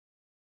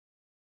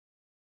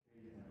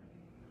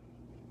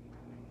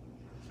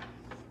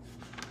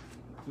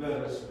Let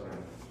us pray.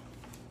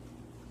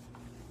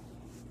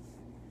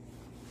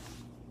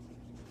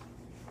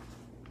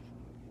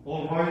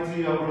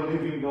 Almighty, our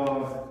living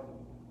God,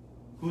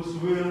 whose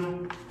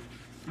will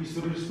is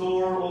to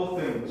restore all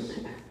things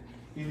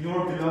in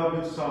your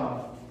beloved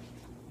Son,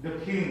 the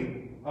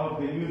King of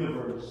the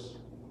universe,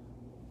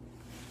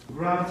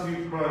 grant, we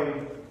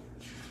pray,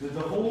 that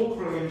the whole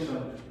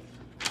creation,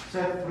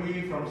 set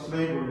free from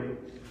slavery,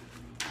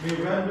 may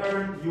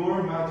render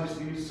your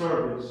majesty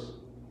service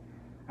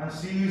and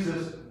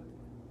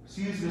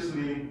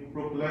ceaselessly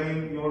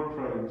proclaim your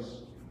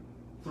praise.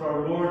 Through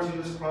our Lord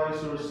Jesus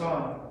Christ, your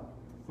Son,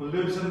 who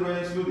lives and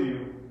reigns with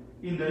you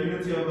in the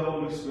unity of the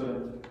Holy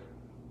Spirit,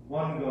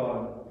 one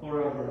God,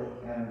 forever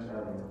and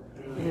ever.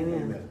 Amen.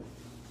 Amen.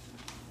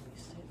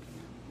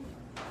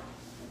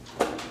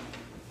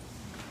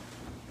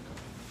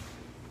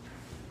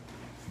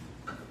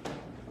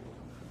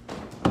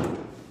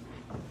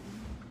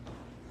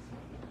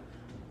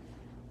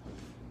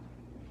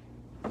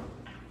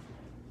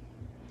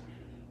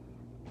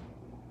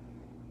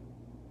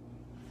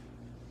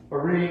 A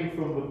reading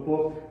from the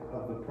book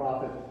of the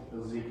prophet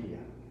Ezekiel.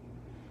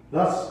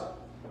 Thus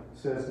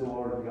says the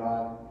Lord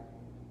God,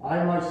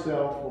 I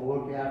myself will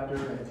look after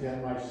and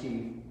tend my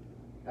sheep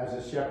as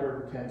a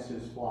shepherd tends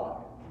his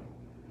flock.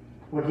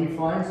 When he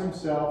finds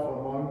himself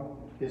among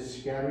his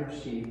scattered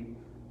sheep,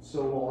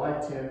 so will I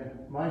tend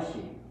my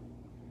sheep.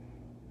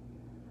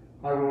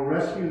 I will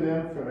rescue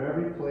them from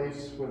every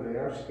place where they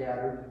are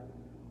scattered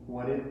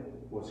when it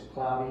was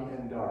cloudy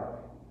and dark.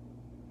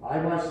 I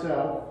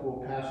myself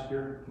will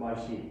pasture my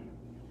sheep.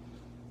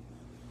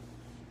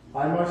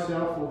 I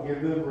myself will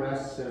give them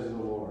rest, says the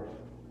Lord.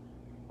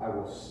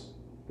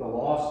 The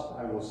lost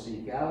I will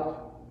seek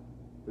out,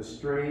 the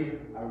strayed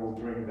I will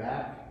bring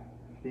back,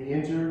 the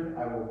injured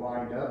I will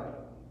bind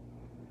up,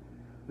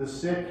 the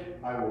sick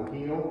I will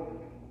heal,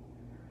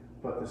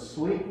 but the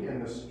sleek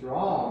and the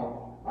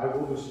strong I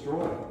will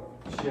destroy,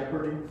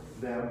 shepherding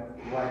them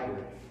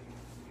lightly.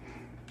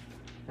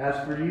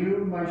 As for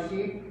you, my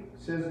sheep,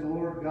 says the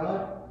Lord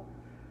God,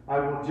 I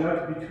will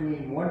judge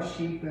between one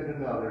sheep and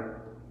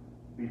another,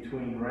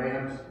 between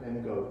rams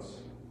and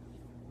goats.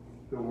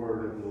 The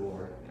word of the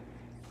Lord.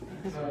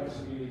 Thanks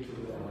be to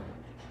the Lord.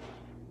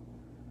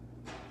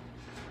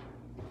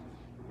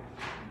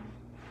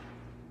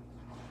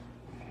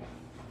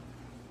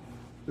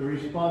 The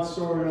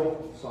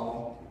responsorial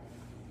psalm.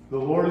 The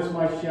Lord is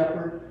my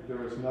shepherd,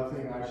 there is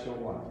nothing I shall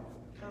want.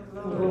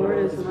 The Lord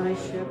is my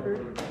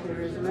shepherd,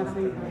 there is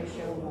nothing I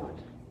shall want.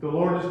 The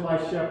Lord is my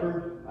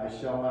shepherd, I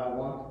shall not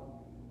want.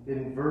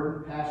 In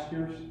verdant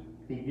pastures,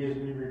 he gives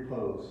me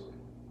repose.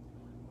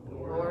 The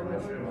Lord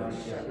is my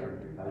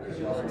shepherd, there is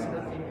nothing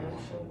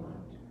I shall want.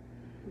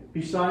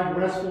 Beside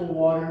restful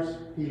waters,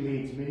 he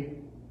leads me.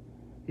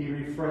 He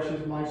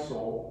refreshes my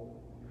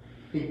soul.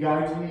 He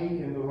guides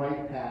me in the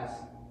right path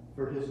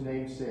for his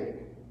name's sake.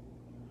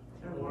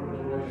 The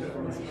Lord is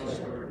my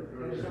shepherd,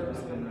 there is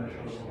nothing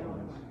I shall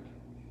want.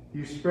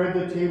 You spread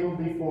the table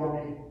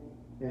before me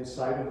in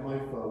sight of my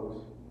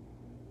foes.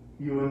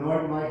 You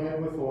anoint my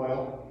head with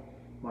oil,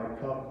 my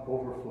cup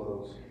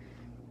overflows.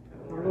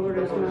 The Lord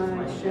is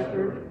my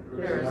shepherd,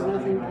 there is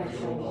nothing I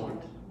shall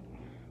want.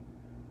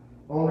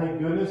 Only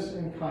goodness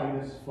and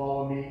kindness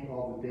follow me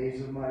all the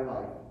days of my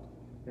life,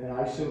 and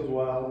I shall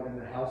dwell in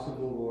the house of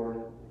the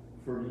Lord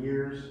for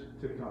years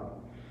to come.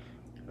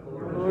 The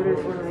Lord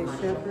is my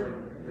shepherd,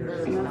 there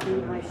is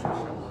nothing I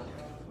shall want.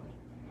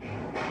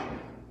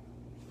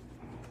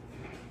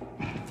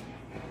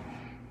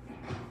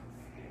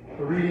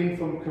 A reading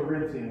from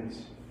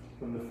Corinthians,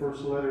 from the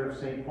first letter of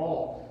St.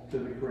 Paul to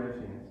the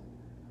Corinthians.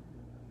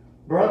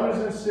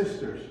 Brothers and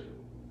sisters,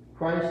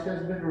 Christ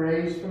has been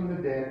raised from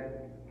the dead,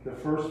 the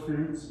first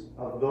fruits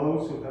of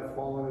those who have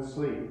fallen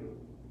asleep.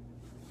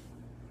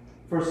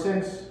 For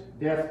since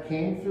death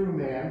came through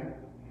man,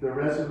 the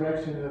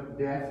resurrection of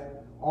death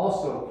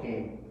also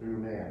came through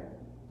man.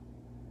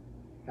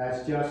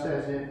 As just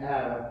as in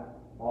Adam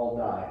all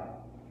die,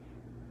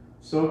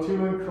 so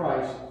too in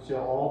Christ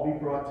shall all be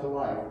brought to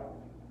life,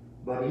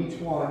 but each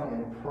one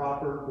in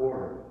proper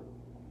order.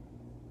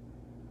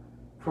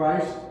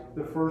 Christ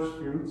the first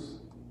fruits,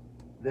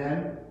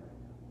 then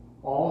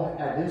all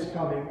at his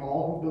coming,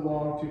 all who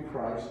belong to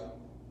Christ,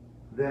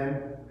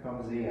 then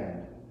comes the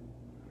end.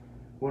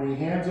 When he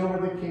hands over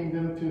the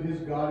kingdom to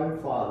his God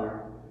and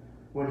Father,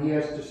 when he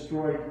has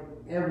destroyed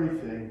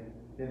everything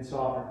in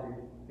sovereignty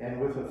and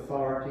with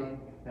authority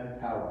and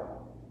power.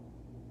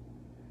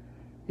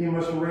 He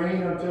must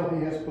reign until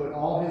he has put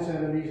all his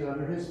enemies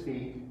under his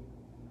feet.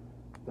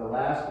 The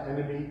last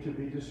enemy to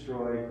be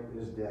destroyed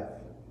is death.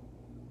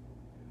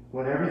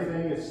 When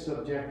everything is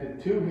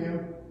subjected to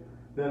him,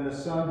 then the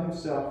Son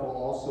himself will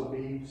also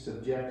be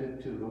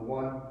subjected to the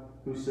one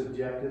who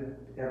subjected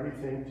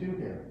everything to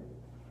him,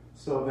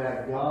 so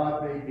that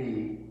God may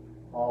be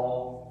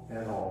all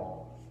in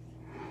all.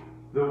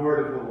 The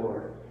word of the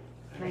Lord.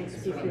 Thanks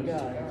be to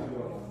God.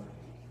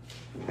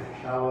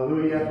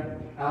 Hallelujah,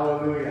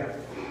 hallelujah.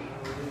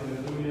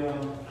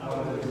 Hallelujah,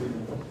 hallelujah.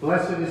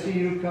 Blessed is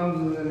he who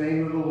comes in the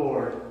name of the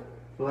Lord.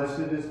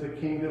 Blessed is the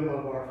kingdom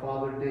of our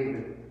father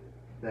David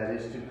that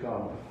is to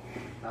come.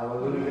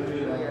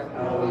 Hallelujah.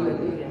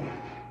 Hallelujah.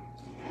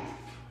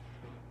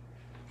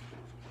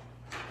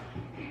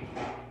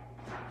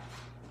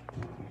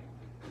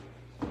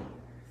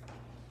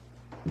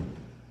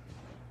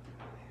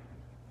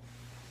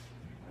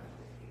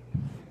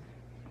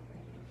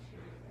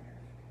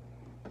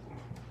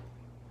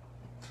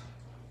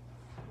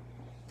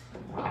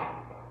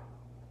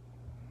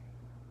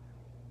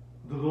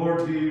 The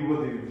Lord be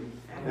with you.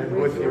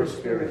 And with your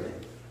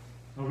spirit.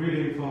 A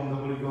reading from the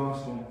Holy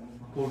Gospel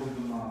according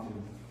to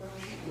Matthew.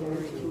 Glory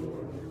to you,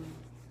 Lord.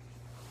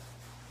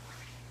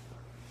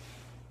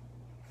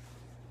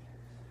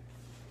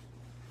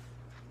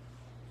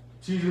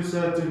 Jesus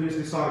said to his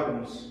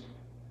disciples,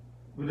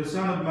 when the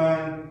Son of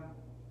Man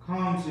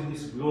comes in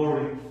his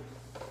glory,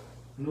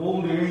 and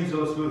all the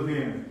angels with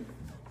him,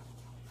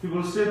 he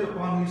will sit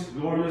upon his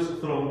glorious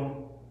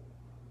throne,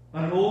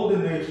 and all the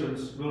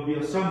nations will be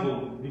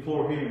assembled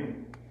before him,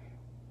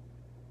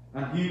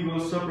 and he will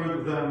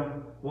separate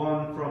them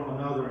one from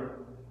another,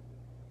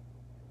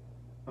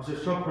 as a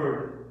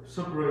shepherd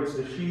separates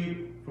the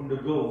sheep from the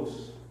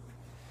goats.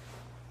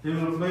 He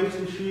will place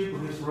the sheep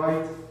on his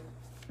right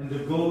and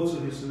the goats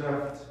on his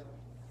left.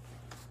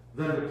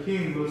 Then the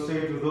king will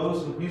say to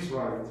those on his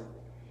right,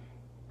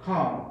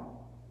 "Come,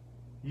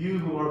 you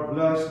who are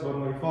blessed by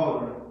my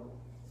Father,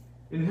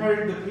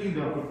 inherit the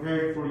kingdom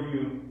prepared for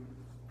you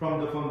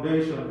from the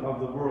foundation of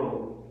the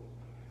world.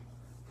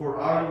 For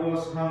I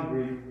was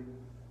hungry,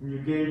 and you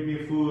gave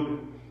me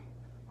food.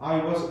 I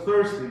was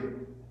thirsty,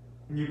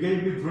 and you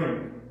gave me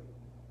drink.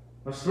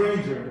 A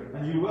stranger,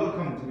 and you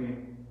welcomed me.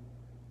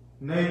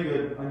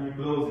 Naked, and you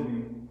clothed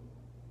me.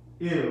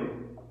 Ill,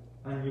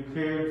 and you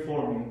cared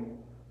for me.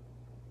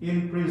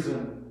 In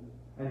prison,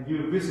 and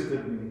you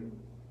visited me."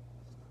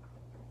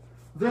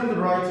 Then the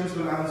righteous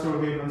will answer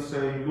him and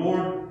say,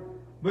 "Lord,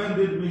 when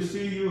did we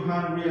see you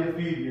hungry and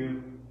feed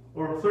you,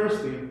 or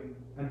thirsty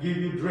and give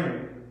you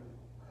drink?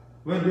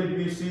 When did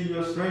we see you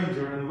a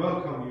stranger and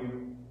welcome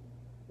you,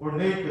 or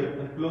naked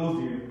and clothe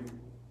you?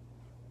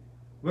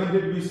 When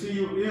did we see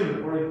you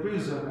ill or in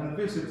prison and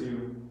visit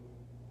you?"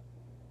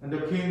 And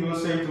the king will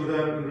say to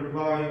them in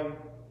reply,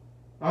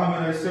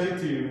 "Amen, I say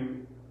to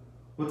you,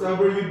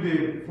 whatever you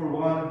did for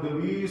one of the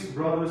least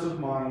brothers of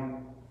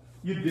mine,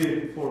 you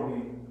did for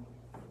me."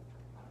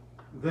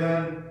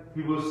 Then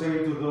he will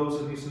say to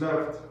those on his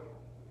left,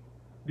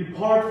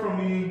 "Depart from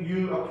me,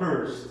 you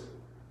accursed,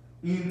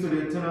 into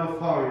the eternal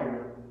fire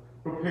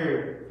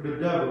prepared for the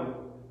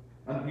devil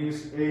and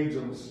his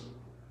angels.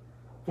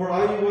 For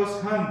I was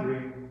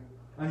hungry,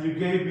 and you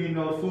gave me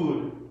no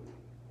food.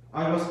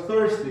 I was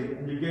thirsty,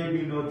 and you gave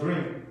me no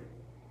drink.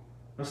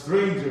 A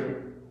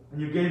stranger, and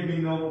you gave me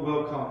no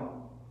welcome.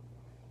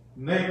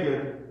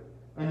 Naked,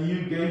 and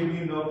you gave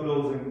me no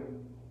clothing.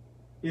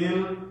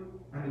 Ill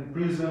and in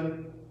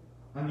prison,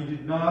 and you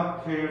did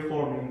not care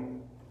for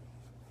me."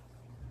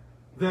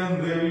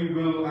 Then they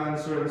will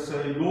answer and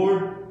say,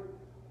 "Lord,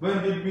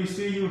 when did we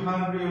see you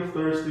hungry or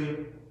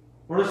thirsty,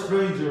 or a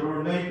stranger,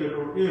 or naked,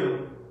 or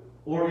ill,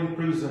 or in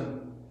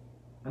prison,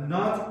 and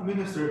not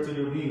minister to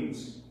your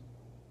needs?"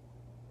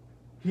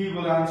 He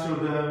will answer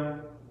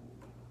them,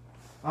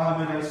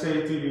 "Amen, I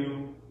say to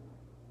you,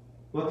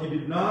 what you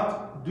did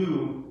not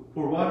do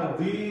for one of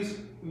these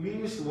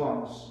least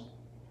ones,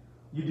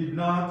 you did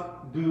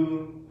not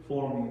do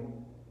for me."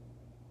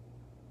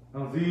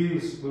 And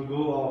these will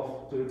go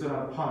off to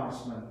eternal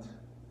punishment,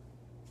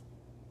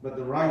 but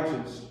the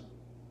righteous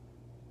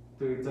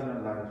to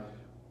eternal life.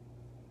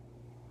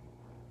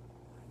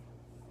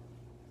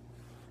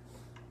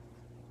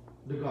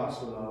 The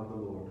Gospel of the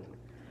Lord.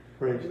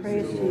 Praise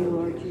Praise to you,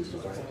 Lord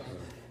Jesus Christ.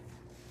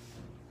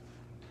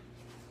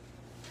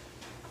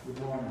 Good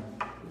morning.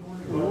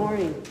 Good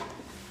morning.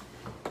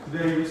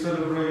 Today we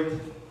celebrate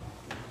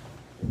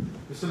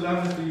the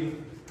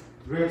solemnity,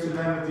 great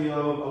solemnity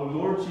of our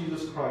Lord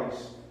Jesus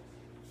Christ,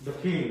 the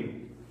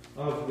King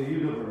of the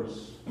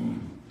universe.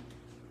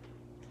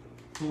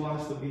 Who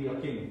wants to be a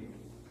king?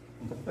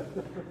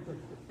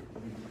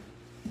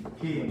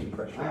 King.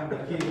 I'm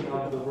the king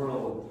of the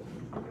world.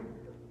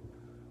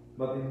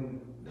 But in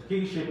the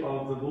kingship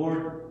of the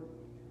Lord,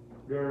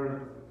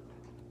 there's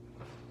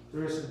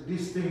a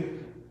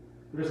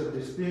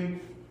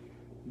distinct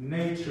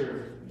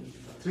nature,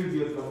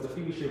 attribute of the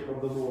kingship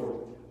of the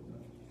Lord.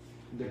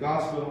 In the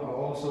Gospel,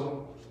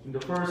 also in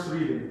the first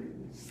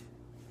reading,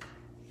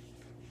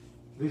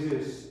 this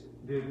is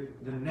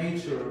the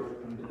nature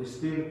and the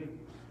distinct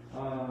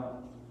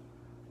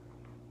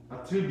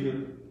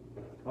attribute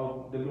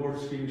of the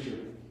Lord's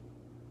kingship.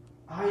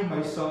 "I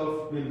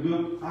myself will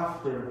look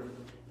after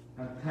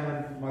and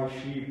tend my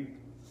sheep,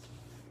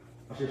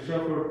 as a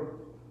shepherd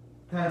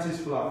tends his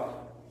flock.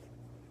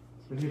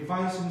 When he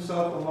finds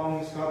himself among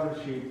his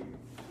scattered sheep,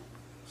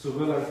 so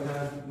will I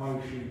tend my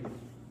sheep."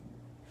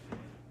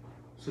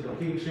 So the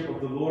kingship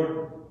of the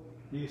Lord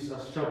is a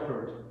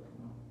shepherd,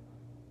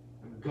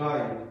 a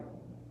guide,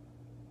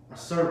 a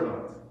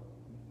servant,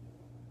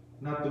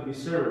 not to be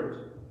served,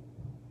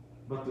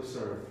 but to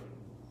serve.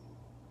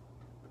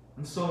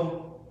 And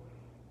so,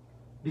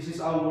 This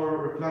is our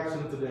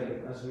reflection today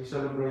as we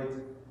celebrate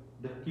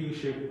the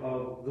kingship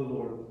of the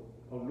Lord,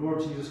 of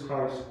Lord Jesus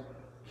Christ,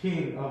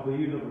 King of the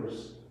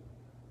universe,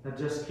 not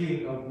just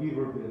King of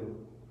Weaverville,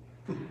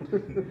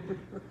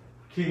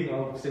 King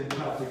of St.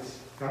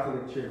 Patrick's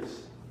Catholic Church,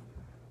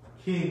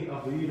 King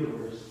of the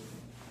universe.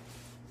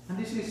 And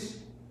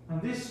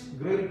this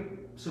great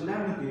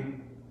solemnity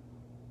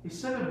is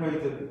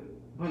celebrated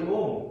by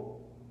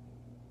all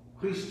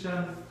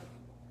Christians,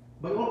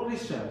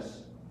 Protestants,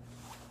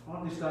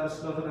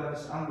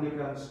 Lutherans,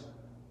 Anglicans,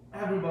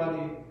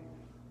 everybody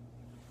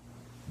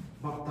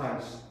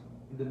baptized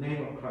in the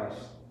name of Christ.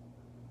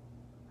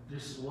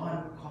 There's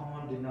one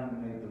common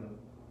denominator,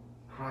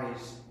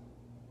 Christ,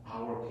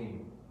 our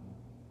King.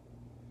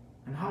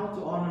 And how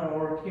to honor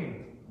our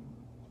King?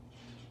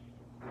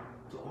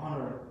 To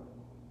honor,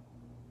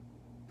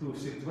 to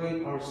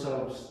situate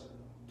ourselves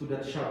to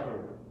that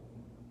shepherd,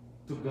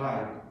 to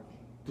guide,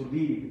 to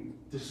lead,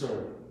 to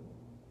serve.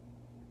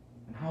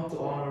 And how to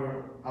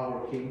honor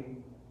our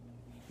King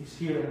is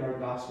here in our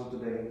gospel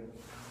today.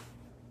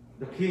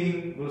 The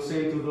King will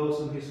say to those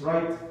on his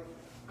right,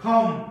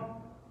 "Come,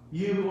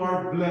 you who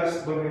are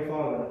blessed by my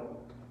Father.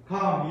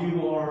 Come, you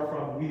who are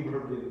from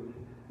Weaverville,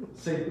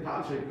 St.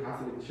 Patrick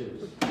Catholic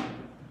Church.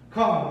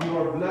 Come, you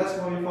are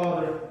blessed by my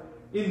Father.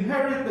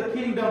 Inherit the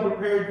kingdom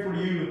prepared for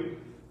you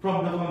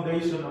from the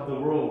foundation of the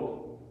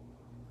world."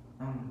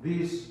 And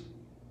this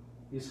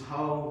is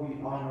how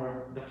we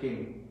honor the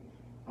King,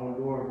 our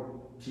Lord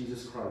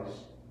Jesus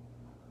Christ.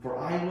 "For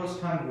I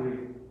was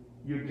hungry,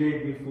 you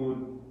gave me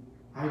food.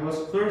 I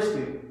was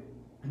thirsty,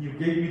 and you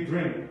gave me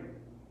drink.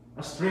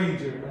 A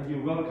stranger, and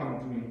you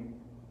welcomed me.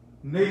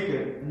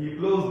 Naked, and you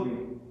clothed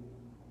me.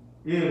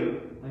 Ill,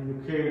 and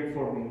you cared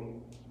for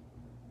me.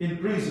 In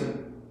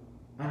prison,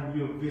 and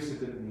you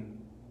visited me."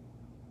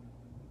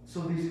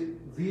 So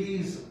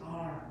these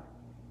are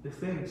the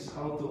things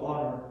how to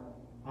honor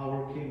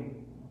our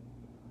King.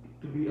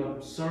 To be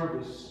of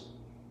service,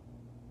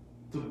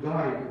 to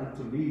guide and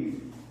to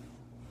lead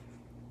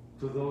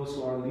to those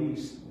who are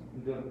least.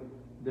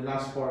 The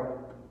last part,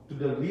 to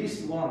the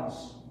least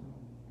ones.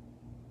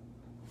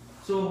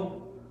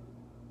 So,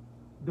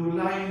 the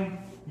line,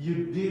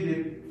 "You did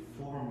it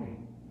for me."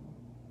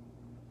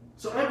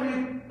 So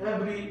every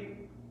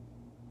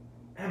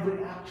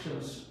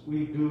actions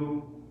we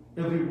do,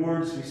 every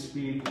words we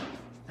speak,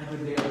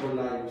 every day of our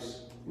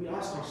lives, we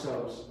ask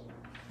ourselves,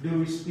 do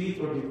we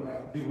speak or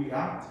do we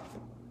act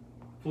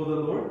for the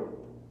Lord?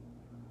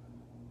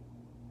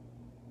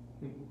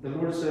 The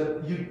Lord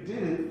said, "You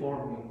did it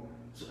for me."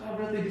 So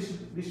everything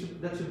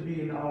that should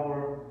be in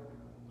our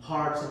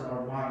hearts and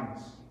our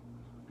minds.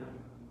 That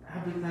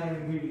every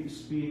time we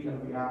speak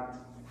and we act,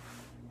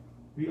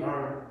 we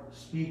are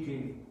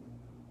speaking,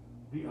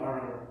 we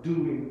are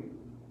doing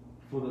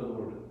for the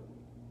Lord.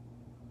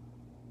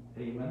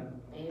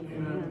 Amen?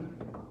 Amen.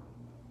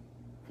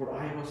 "For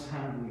I was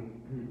hungry,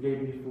 and you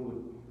gave me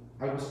food.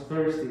 I was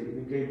thirsty, and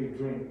you gave me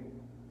drink.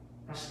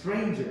 A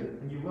stranger,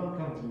 and you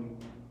welcomed me.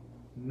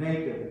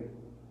 Naked,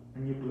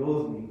 and you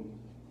clothed me.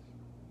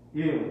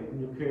 Ill, and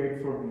you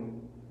cared for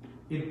me.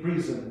 In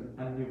prison,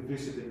 and you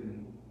visited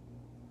me."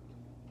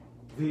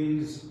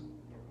 These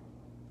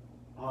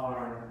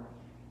are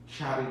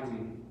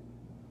charity.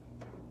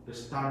 The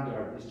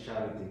standard is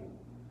charity.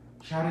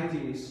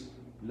 Charity is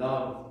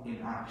love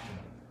in action.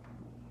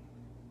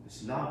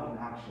 It's love in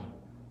action.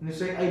 And you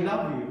say, "I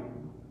love you."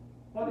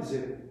 What is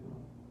it?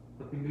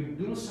 But when you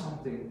do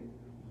something,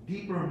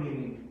 deeper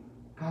meaning,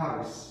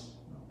 charis.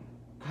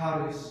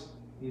 Charis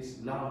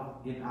is love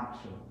in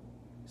action.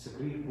 It's a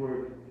Greek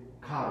word,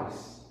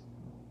 charis.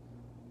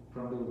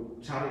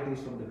 Charity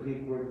is from the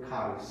Greek word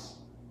charis.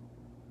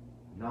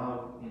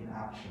 Love in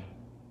action.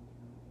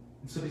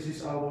 And so this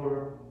is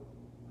our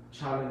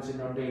challenge in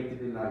our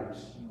day-to-day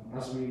lives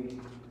as we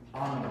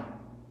honor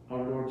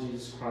our Lord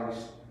Jesus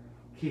Christ,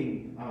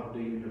 King of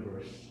the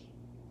universe.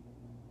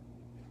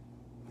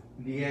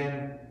 In the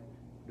end,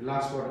 the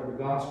last part of the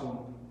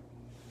gospel,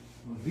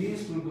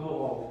 these will go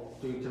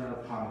off to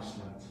eternal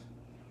punishment,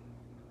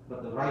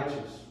 but the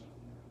righteous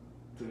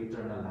to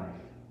eternal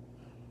life.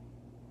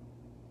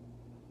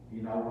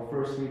 In our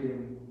first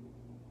reading,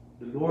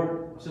 the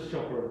Lord as a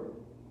shepherd.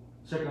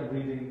 Second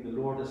reading, the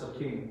Lord as a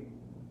king.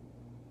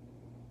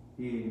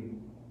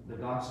 In the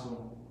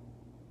gospel,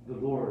 the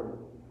Lord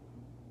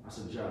as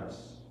a judge.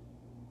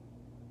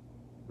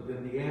 But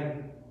in the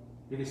end,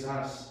 it is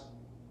us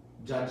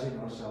judging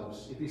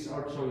ourselves. It is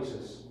our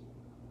choices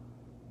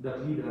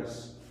that lead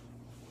us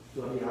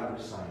to the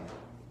other side.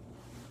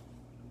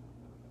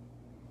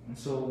 And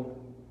so,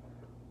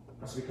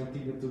 as we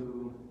continue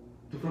to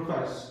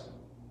profess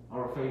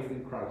our faith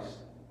in Christ,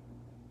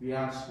 we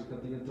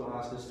continue to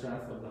ask the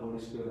strength of the Holy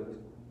Spirit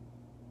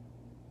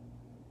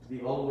to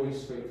be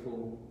always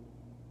faithful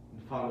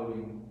in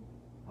following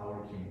our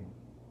King.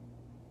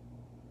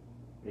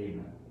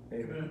 Amen.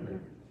 Amen.